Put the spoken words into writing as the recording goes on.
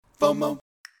FOMO.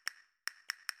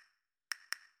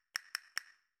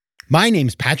 My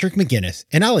name's Patrick McGinnis,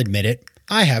 and I'll admit it,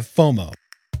 I have FOMO.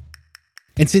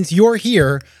 And since you're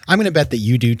here, I'm going to bet that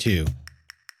you do too.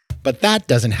 But that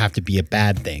doesn't have to be a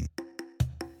bad thing.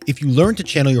 If you learn to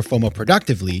channel your FOMO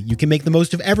productively, you can make the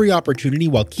most of every opportunity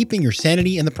while keeping your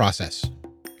sanity in the process.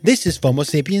 This is FOMO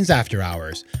Sapiens After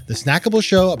Hours, the snackable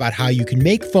show about how you can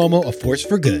make FOMO a force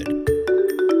for good.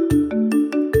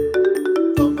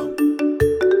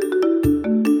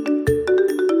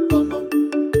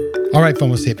 All right,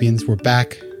 FOMO Sapiens, we're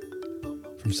back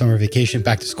from summer vacation,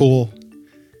 back to school.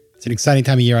 It's an exciting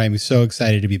time of year. I'm so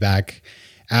excited to be back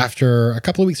after a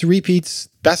couple of weeks of repeats,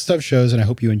 best of shows, and I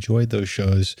hope you enjoyed those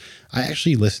shows. I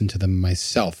actually listened to them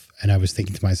myself, and I was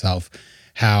thinking to myself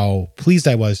how pleased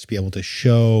I was to be able to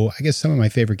show, I guess, some of my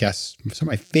favorite guests, some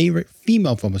of my favorite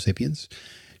female FOMO Sapiens,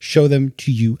 show them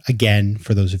to you again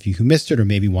for those of you who missed it or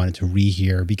maybe wanted to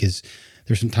rehear, because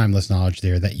there's some timeless knowledge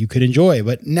there that you could enjoy.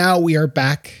 But now we are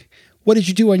back. What did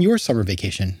you do on your summer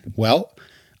vacation? Well,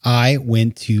 I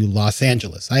went to Los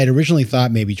Angeles. I had originally thought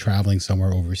maybe traveling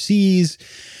somewhere overseas,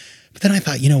 but then I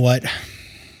thought, you know what?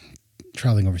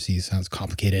 Traveling overseas sounds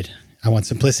complicated. I want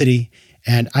simplicity.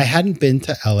 And I hadn't been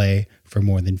to LA for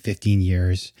more than 15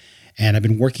 years. And I've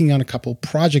been working on a couple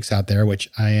projects out there, which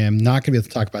I am not going to be able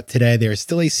to talk about today. They're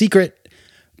still a secret,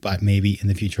 but maybe in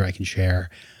the future I can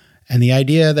share. And the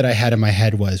idea that I had in my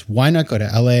head was, why not go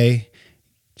to LA,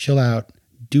 chill out,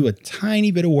 do a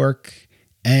tiny bit of work,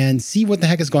 and see what the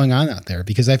heck is going on out there,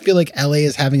 because I feel like LA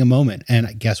is having a moment.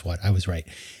 And guess what? I was right.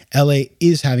 LA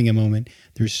is having a moment.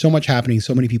 There's so much happening.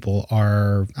 So many people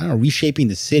are, reshaping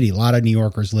the city. A lot of New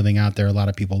Yorkers living out there, a lot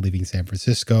of people leaving San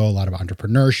Francisco, a lot of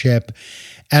entrepreneurship.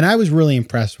 And I was really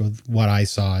impressed with what I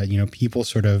saw. You know, people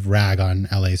sort of rag on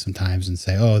LA sometimes and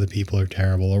say, oh, the people are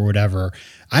terrible or whatever.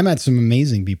 I met some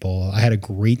amazing people. I had a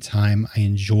great time. I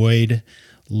enjoyed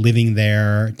living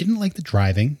there. Didn't like the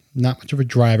driving. Not much of a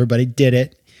driver, but I did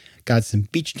it. Got some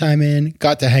beach time in.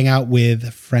 Got to hang out with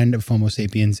a friend of FOMO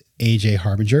Sapiens, AJ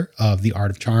Harbinger of The Art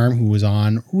of Charm, who was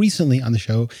on recently on the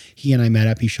show. He and I met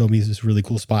up. He showed me this really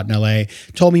cool spot in LA.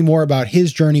 Told me more about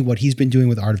his journey, what he's been doing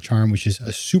with Art of Charm, which is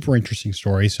a super interesting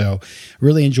story. So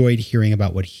really enjoyed hearing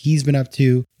about what he's been up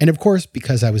to. And of course,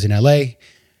 because I was in LA,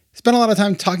 spent a lot of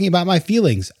time talking about my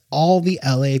feelings. All the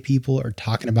LA people are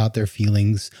talking about their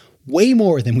feelings way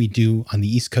more than we do on the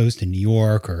East Coast in New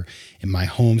York or in my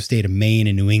home state of Maine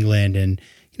and New England. And,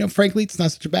 frankly, it's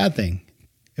not such a bad thing.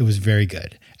 It was very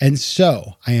good. And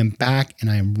so I am back and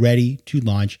I am ready to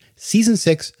launch season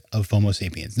 6 of FOMO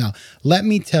Sapiens. Now, let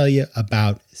me tell you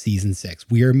about season 6.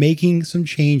 We are making some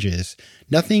changes,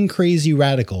 nothing crazy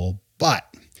radical, but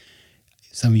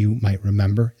some of you might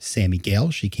remember Sammy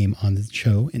Gale. She came on the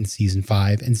show in season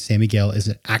 5, and Sammy Gale is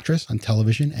an actress on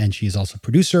television, and she is also a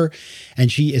producer,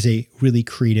 and she is a really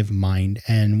creative mind.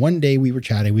 And one day we were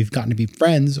chatting. We've gotten to be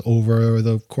friends over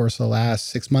the course of the last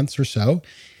 6 months or so.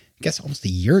 I guess almost a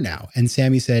year now. And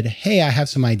Sammy said, hey, I have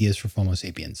some ideas for FOMO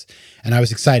Sapiens. And I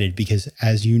was excited because,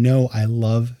 as you know, I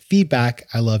love feedback.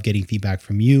 I love getting feedback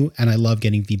from you, and I love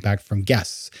getting feedback from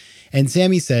guests. And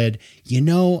Sammy said,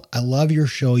 I love your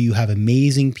show. You have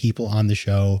amazing people on the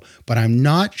show, but I'm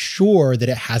not sure that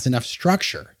it has enough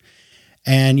structure.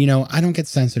 And, I don't get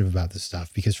sensitive about this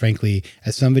stuff because, frankly,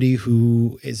 as somebody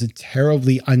who is a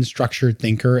terribly unstructured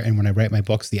thinker, and when I write my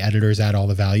books, the editors add all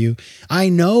the value, I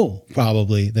know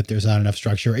probably that there's not enough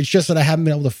structure. It's just that I haven't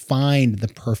been able to find the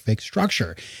perfect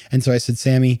structure. And so I said,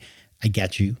 Sammy, I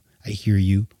get you. I hear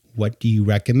you. What do you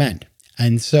recommend?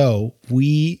 And so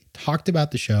we talked about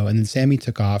the show, and then Sammy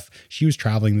took off. She was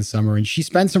traveling this summer, and she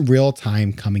spent some real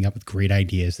time coming up with great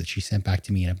ideas that she sent back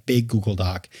to me in a big Google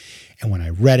Doc. And when I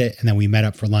read it, and then we met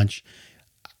up for lunch,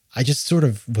 I just sort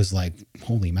of was like,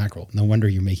 holy mackerel, no wonder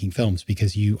you're making films,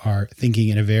 because you are thinking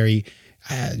in a very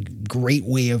great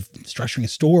way of structuring a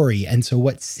story. And so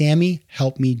what Sammy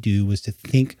helped me do was to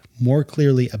think more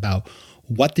clearly about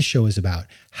what the show is about,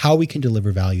 how we can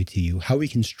deliver value to you, how we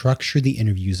can structure the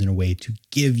interviews in a way to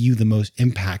give you the most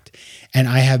impact. And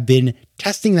I have been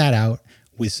testing that out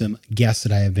with some guests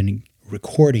that I have been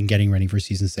recording, getting ready for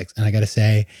season 6. And I got to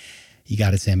say, you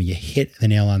got it, Sammy, you hit the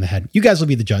nail on the head. You guys will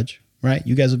be the judge, right?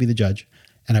 You guys will be the judge.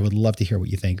 And I would love to hear what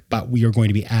you think. But we are going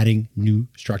to be adding new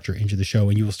structure into the show,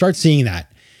 and you will start seeing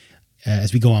that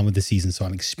as we go on with the season. So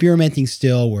I'm experimenting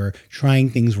still. We're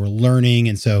trying things, we're learning.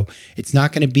 And so it's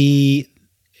not going to be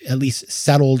at least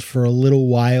settled for a little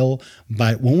while.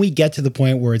 But when we get to the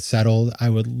point where it's settled, I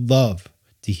would love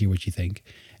to hear what you think.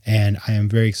 And I am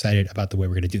very excited about the way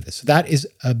we're going to do this. So that is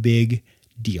a big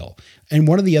deal. And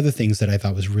one of the other things that I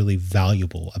thought was really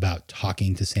valuable about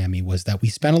talking to Sammy was that we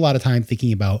spent a lot of time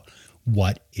thinking about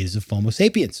what is a FOMO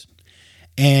sapiens?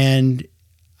 And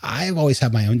I've always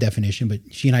had my own definition, but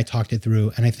she and I talked it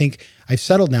through. And I think I've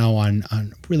settled now on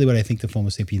really what I think the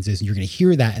FOMO sapiens is. And you're going to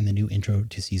hear that in the new intro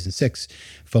to season 6.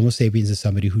 FOMO sapiens is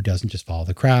somebody who doesn't just follow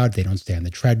the crowd. They don't stay on the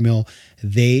treadmill.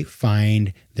 They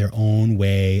find their own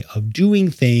way of doing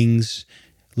things,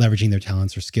 leveraging their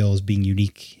talents or skills, being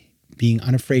unique, being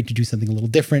unafraid to do something a little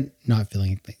different, not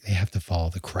feeling like they have to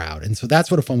follow the crowd. And so that's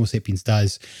what a FOMO sapiens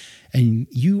does. And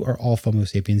you are all FOMO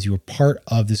sapiens. You are part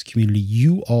of this community.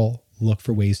 You all look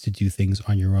for ways to do things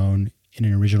on your own in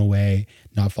an original way,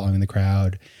 not following the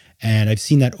crowd. And I've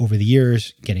seen that over the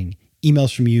years, getting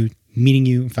emails from you, meeting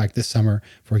you. In fact, this summer,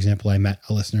 for example, I met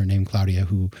a listener named Claudia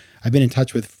who I've been in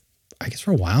touch with, I guess, for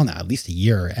a while now, at least a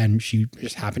year. And she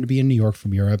just happened to be in New York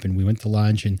from Europe, and we went to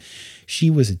lunch. And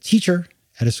she was a teacher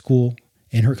at a school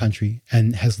in her country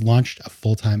and has launched a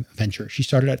full-time venture. She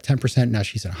started at 10%. Now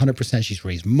she's at 100%. She's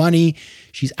raised money.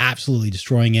 She's absolutely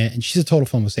destroying it. And she's a total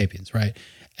FOMO sapiens, right?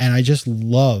 And I just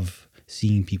love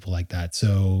seeing people like that.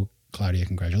 So Claudia,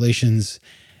 congratulations.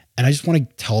 And I just want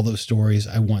to tell those stories.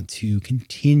 I want to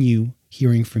continue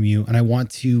hearing from you, and I want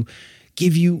to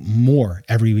give you more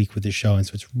every week with this show. And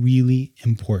so it's really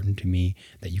important to me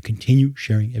that you continue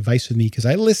sharing advice with me, because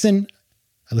I listen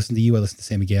to you, I listen to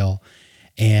Sam Miguel,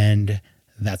 and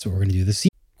that's what we're going to do this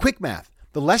season. Quick math.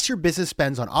 The less your business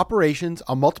spends on operations,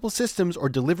 on multiple systems, or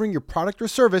delivering your product or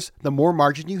service, the more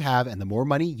margin you have and the more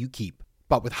money you keep.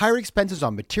 But with higher expenses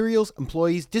on materials,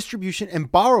 employees, distribution, and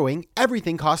borrowing,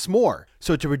 everything costs more.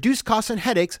 So to reduce costs and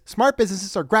headaches, smart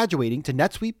businesses are graduating to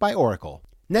NetSuite by Oracle.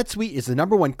 NetSuite is the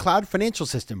 #1 cloud financial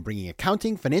system, bringing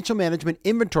accounting, financial management,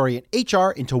 inventory, and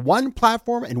HR into one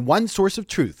platform and one source of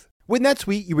truth. With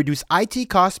NetSuite, you reduce IT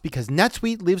costs because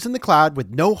NetSuite lives in the cloud with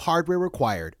no hardware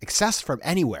required, accessed from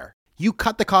anywhere. You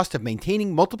cut the cost of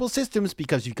maintaining multiple systems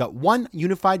because you've got one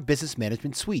unified business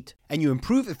management suite. And you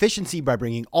improve efficiency by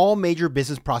bringing all major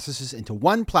business processes into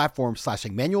one platform,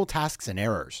 slashing manual tasks and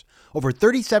errors. Over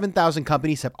 37,000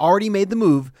 companies have already made the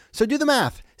move, so do the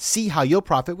math. See how you'll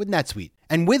profit with NetSuite.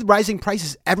 And with rising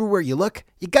prices everywhere you look,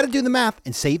 you gotta do the math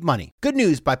and save money. Good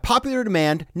news, by popular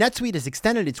demand, NetSuite has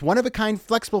extended its one-of-a-kind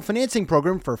flexible financing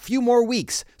program for a few more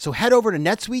weeks. So head over to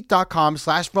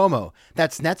netsuite.com/FOMO.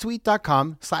 That's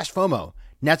netsuite.com/FOMO.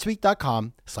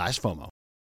 netsuite.com/FOMO.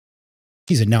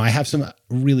 Now, I have some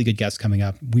really good guests coming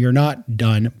up. We are not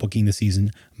done booking the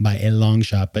season by a long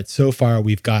shot, but so far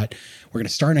we're going to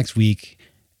start next week.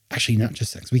 Actually, not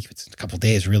just next week, it's a couple of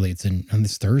days, really. It's on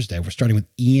this Thursday. We're starting with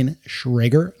Ian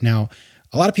Schrager. Now,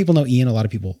 a lot of people know Ian. A lot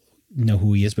of people know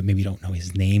who he is, but maybe don't know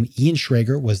his name. Ian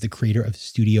Schrager was the creator of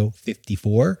Studio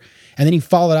 54. And then he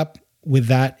followed up with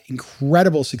that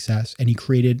incredible success, and he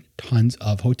created tons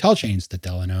of hotel chains, the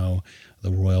Delano,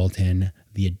 the Royalton,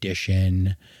 the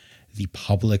Edition, the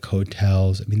Public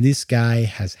Hotels. I mean, this guy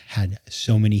has had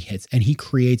so many hits, and he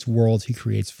creates worlds. He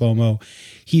creates FOMO.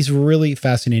 He's a really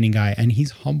fascinating guy, and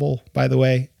he's humble, by the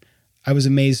way. I was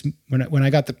amazed when I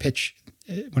got the pitch,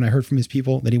 when I heard from his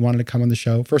people that he wanted to come on the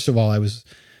show. First of all, I was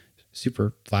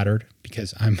super flattered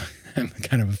because I'm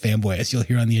kind of a fanboy, as you'll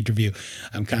hear on the interview.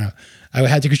 I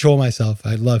had to control myself.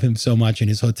 I love him so much. And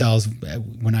his hotels,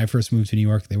 when I first moved to New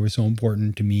York, they were so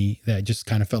important to me that I just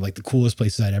kind of felt like the coolest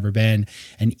places I'd ever been.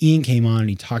 And Ian came on and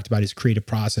he talked about his creative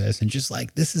process, and just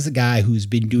like, this is a guy who's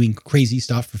been doing crazy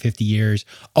stuff for 50 years,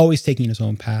 always taking his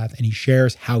own path. And he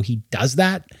shares how he does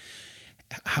that,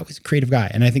 how he's a creative guy.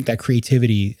 And I think that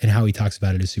creativity and how he talks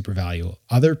about it is super valuable.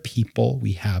 Other people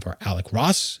we have are Alec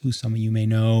Ross, who some of you may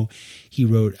know. He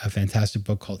wrote a fantastic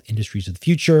book called Industries of the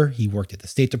Future. He worked at the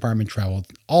State Department, traveled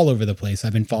all over the place.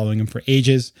 I've been following him for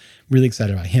ages. Really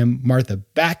excited about him. Martha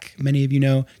Beck, many of you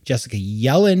know. Jessica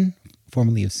Yellen,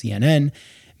 formerly of CNN.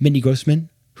 Mindy Grossman,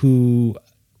 who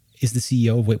is the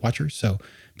CEO of Weight Watchers. So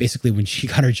basically, when she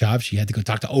got her job, she had to go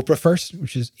talk to Oprah first,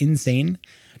 which is insane.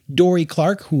 Dory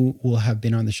Clark, who will have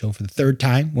been on the show for the 3rd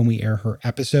time when we air her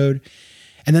episode.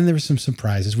 And then there were some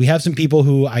surprises. We have some people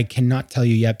who I cannot tell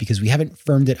you yet because we haven't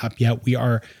firmed it up yet.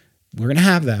 We're going to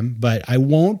have them, but I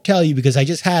won't tell you because I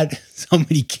just had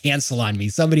somebody cancel on me,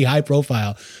 somebody high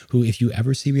profile who, if you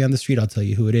ever see me on the street, I'll tell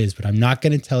you who it is, but I'm not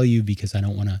going to tell you because I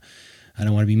don't want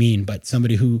to be mean, but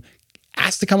somebody who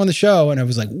asked to come on the show, and I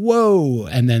was like, whoa.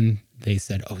 And then they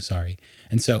said, oh, sorry.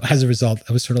 And so as a result,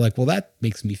 I was sort of like, well, that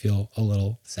makes me feel a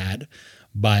little sad,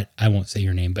 but I won't say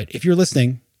your name. But if you're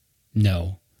listening,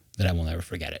 know that I will never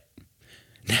forget it.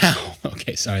 Now,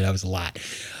 okay, sorry, that was a lot.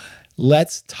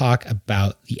 Let's talk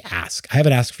about the ask. I have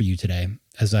an ask for you today,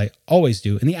 as I always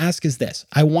do. And the ask is this.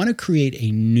 I want to create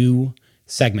a new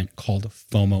segment called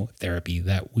FOMO Therapy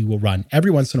that we will run every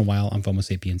once in a while on FOMO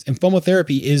Sapiens. And FOMO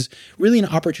Therapy is really an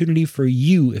opportunity for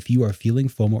you, if you are feeling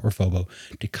FOMO or FOBO,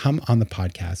 to come on the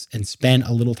podcast and spend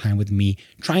a little time with me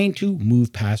trying to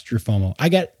move past your FOMO. I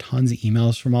get tons of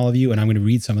emails from all of you, and I'm going to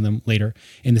read some of them later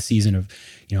in the season of,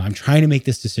 I'm trying to make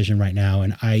this decision right now.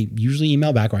 And I usually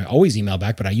email back, or I always email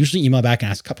back, but I usually email back and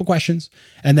ask a couple questions,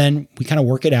 and then we kind of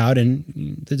work it out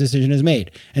and the decision is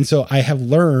made. And so I have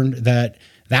learned that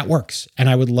works. And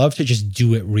I would love to just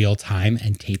do it real time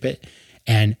and tape it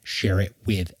and share it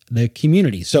with the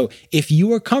community. So if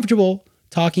you are comfortable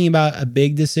talking about a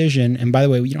big decision, and by the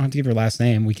way, you don't have to give your last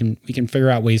name. We can figure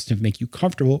out ways to make you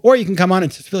comfortable, or you can come on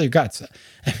and just spill your guts.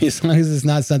 I mean, as long as it's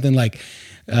not something like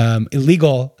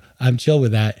illegal, I'm chill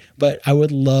with that. But I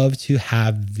would love to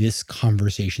have this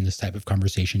conversation, this type of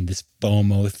conversation, this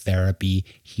FOMO therapy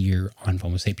here on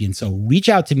FOMO Sapiens. So reach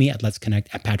out to me at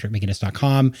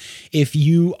letsconnect@patrickmcginnis.com if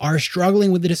you are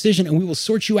struggling with the decision, and we will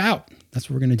sort you out. That's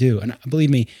what we're going to do. And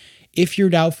believe me, if you're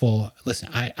doubtful, listen,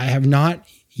 I have not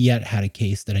yet had a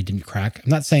case that I didn't crack. I'm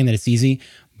not saying that it's easy,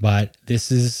 but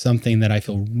this is something that I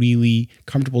feel really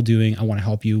comfortable doing. I want to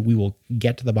help you. We will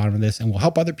get to the bottom of this, and we'll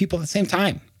help other people at the same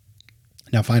time.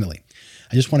 Now, finally,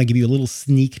 I just want to give you a little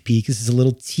sneak peek. This is a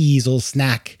little tease, a little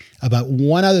snack about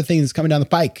one other thing that's coming down the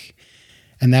pike.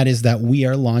 And that is that we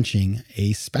are launching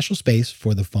a special space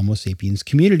for the FOMO Sapiens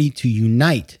community to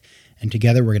unite. And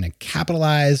together we're going to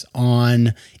capitalize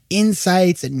on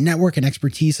insights and network and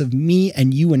expertise of me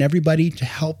and you and everybody to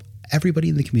help everybody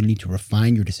in the community to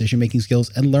refine your decision-making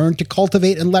skills and learn to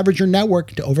cultivate and leverage your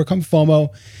network to overcome FOMO,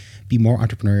 be more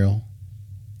entrepreneurial,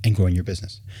 and grow in your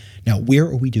business. Now, where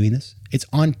are we doing this? It's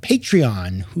on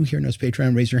Patreon. Who here knows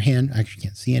Patreon? Raise your hand. I actually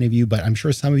can't see any of you, but I'm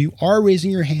sure some of you are raising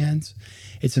your hands.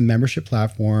 It's a membership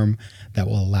platform that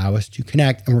will allow us to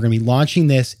connect, and we're going to be launching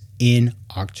this in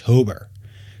October.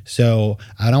 So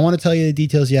I don't want to tell you the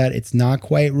details yet. It's not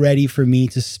quite ready for me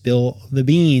to spill the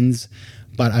beans,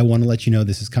 but I want to let you know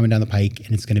this is coming down the pike,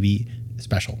 and it's going to be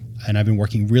special. And I've been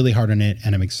working really hard on it,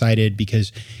 and I'm excited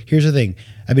because here's the thing.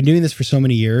 I've been doing this for so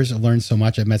many years. I've learned so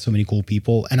much. I've met so many cool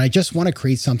people, and I just want to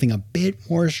create something a bit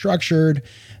more structured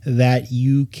that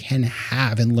you can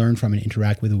have and learn from and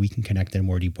interact with, and we can connect in a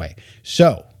more deep way.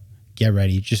 So get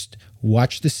ready. Just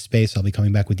watch this space. I'll be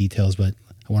coming back with details, but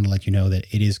I want to let you know that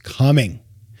it is coming.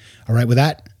 All right, with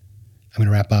that, I'm going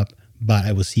to wrap up. But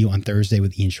I will see you on Thursday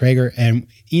with Ian Schrager. And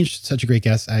Ian's such a great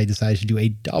guest, I decided to do a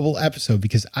double episode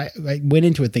because I went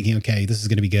into it thinking, okay, this is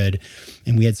going to be good.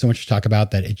 And we had so much to talk about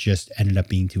that it just ended up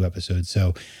being 2 episodes.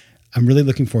 So I'm really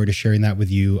looking forward to sharing that with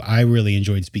you. I really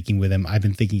enjoyed speaking with him. I've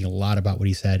been thinking a lot about what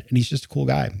he said, and he's just a cool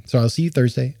guy. So I'll see you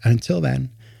Thursday. And until then,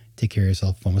 take care of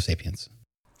yourself, FOMO Sapiens.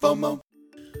 FOMO.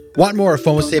 Want more of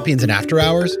FOMO Sapiens and After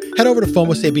Hours? Head over to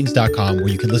FOMOSapiens.com where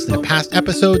you can listen to past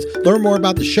episodes, learn more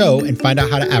about the show, and find out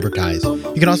how to advertise.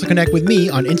 You can also connect with me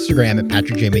on Instagram at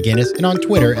Patrick J. McGinnis and on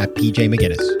Twitter at PJ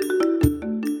McGinnis.